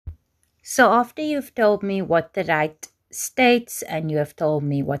So after you've told me what the right states, and you have told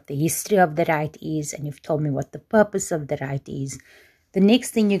me what the history of the right is, and you've told me what the purpose of the right is, the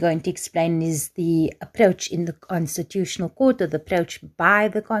next thing you're going to explain is the approach in the Constitutional Court, or the approach by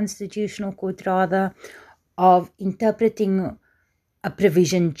the Constitutional Court rather, of interpreting a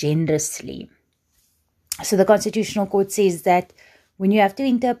provision generously. So the Constitutional Court says that when you have to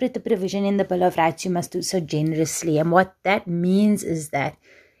interpret a provision in the Bill of Rights, you must do so generously. And what that means is that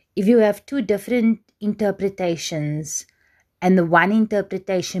if you have two different interpretations and the one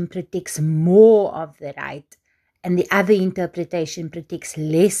interpretation protects more of the right and the other interpretation protects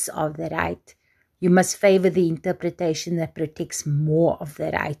less of the right, you must favor the interpretation that protects more of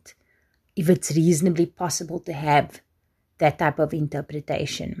the right, if it's reasonably possible to have that type of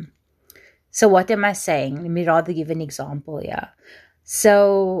interpretation. So what am I saying? Let me rather give an example here.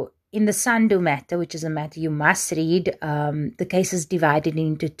 So in the Sandu matter, which is a matter you must read, the case is divided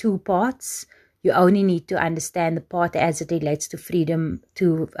into two parts. You only need to understand the part as it relates to freedom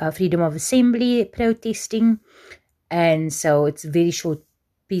of assembly, protesting. And so it's a very short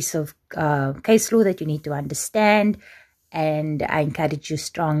piece of case law that you need to understand. And I encourage you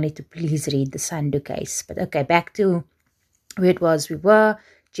strongly to please read the Sandu case. But okay, back to where it was we were.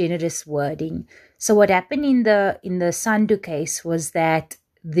 Generous wording. So what happened in the Sandu case was that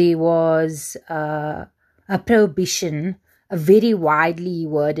there was a prohibition, a very widely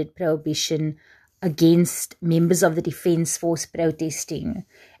worded prohibition against members of the Defence Force protesting.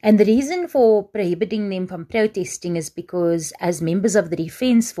 And the reason for prohibiting them from protesting is because as members of the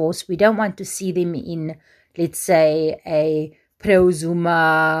Defence Force, we don't want to see them in, let's say, a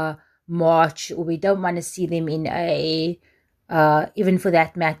pro-Zuma march, or we don't want to see them in a even for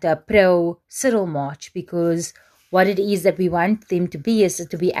that matter, pro-Cyril march, because what it is that we want them to be is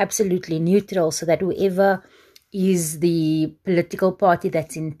to be absolutely neutral, so that whoever is the political party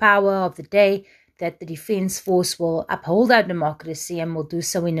that's in power of the day, that the Defence Force will uphold our democracy and will do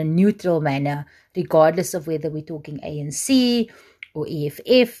so in a neutral manner, regardless of whether we're talking ANC or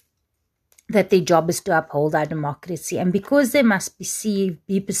EFF, that their job is to uphold our democracy. And because they must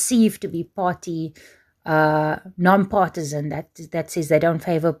be perceived to be party non-partisan, that says they don't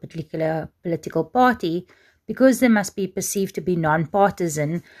favor a particular political party, because they must be perceived to be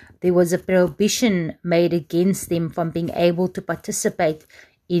non-partisan, there was a prohibition made against them from being able to participate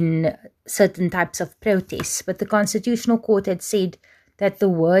in certain types of protests. But the Constitutional Court had said that the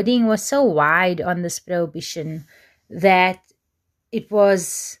wording was so wide on this prohibition that it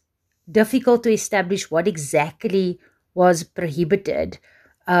was difficult to establish what exactly was prohibited.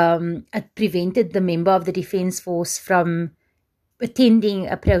 It prevented the member of the Defence Force from attending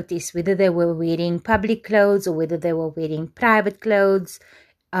a protest, whether they were wearing public clothes or whether they were wearing private clothes.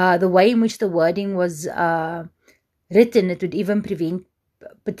 The way in which the wording was written, it would even prevent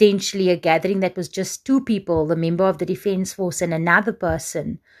potentially a gathering that was just two people, the member of the Defence Force and another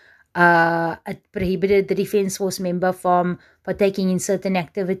person. It prohibited the Defence Force member from partaking in certain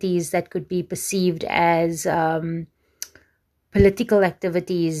activities that could be perceived as political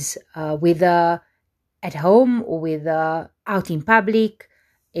activities, whether at home or whether out in public.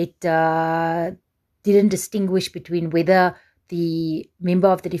 It didn't distinguish between whether the member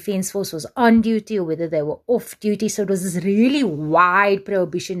of the Defence Force was on duty or whether they were off duty. So it was this really wide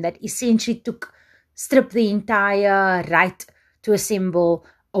prohibition that essentially stripped the entire right to assemble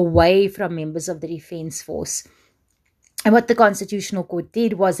away from members of the Defence Force. And what the Constitutional Court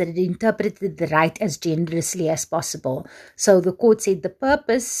did was that it interpreted the right as generously as possible. So the court said the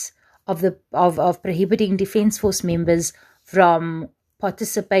purpose of prohibiting Defence Force members from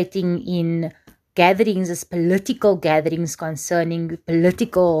participating in gatherings as political gatherings concerning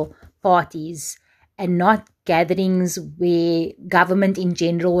political parties, and not gatherings where government in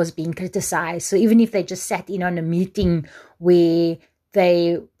general was being criticized. So even if they just sat in on a meeting where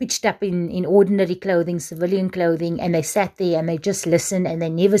they pitched up in ordinary clothing, civilian clothing, and they sat there and they just listened and they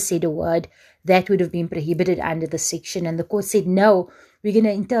never said a word, that would have been prohibited under the section. And the court said, no, we're going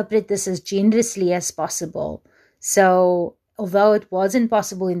to interpret this as generously as possible. So although it wasn't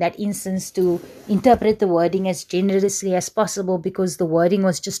possible in that instance to interpret the wording as generously as possible because the wording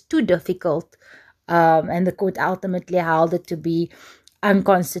was just too difficult, and the court ultimately held it to be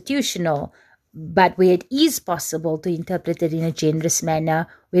unconstitutional, but where it is possible to interpret it in a generous manner,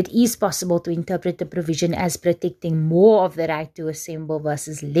 where it is possible to interpret the provision as protecting more of the right to assemble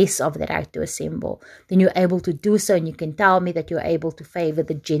versus less of the right to assemble, then you're able to do so, and you can tell me that you're able to favor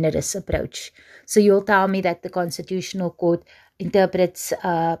the generous approach. So you'll tell me that the Constitutional Court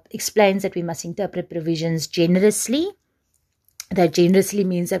explains that we must interpret provisions generously, That generously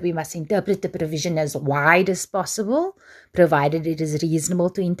means that we must interpret the provision as wide as possible, provided it is reasonable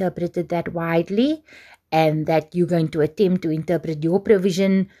to interpret it that widely, and that you're going to attempt to interpret your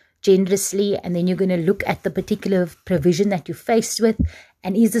provision generously, and then you're going to look at the particular provision that you're faced with,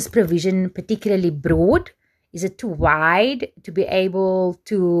 and is this provision particularly broad? Is it too wide to be able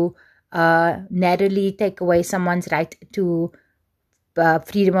to narrowly take away someone's right to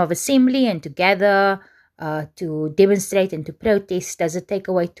freedom of assembly and to gather, to demonstrate and to protest? Does it take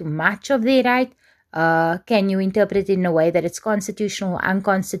away too much of their right? Can you interpret it in a way that it's constitutional or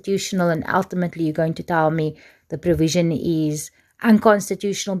unconstitutional? And ultimately, you're going to tell me the provision is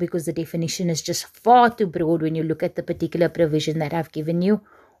unconstitutional because the definition is just far too broad when you look at the particular provision that I've given you.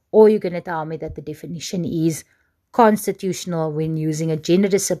 Or you're going to tell me that the definition is constitutional when using a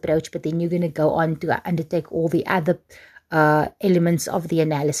generous approach, but then you're going to go on to undertake all the other elements of the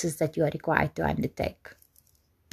analysis that you are required to undertake.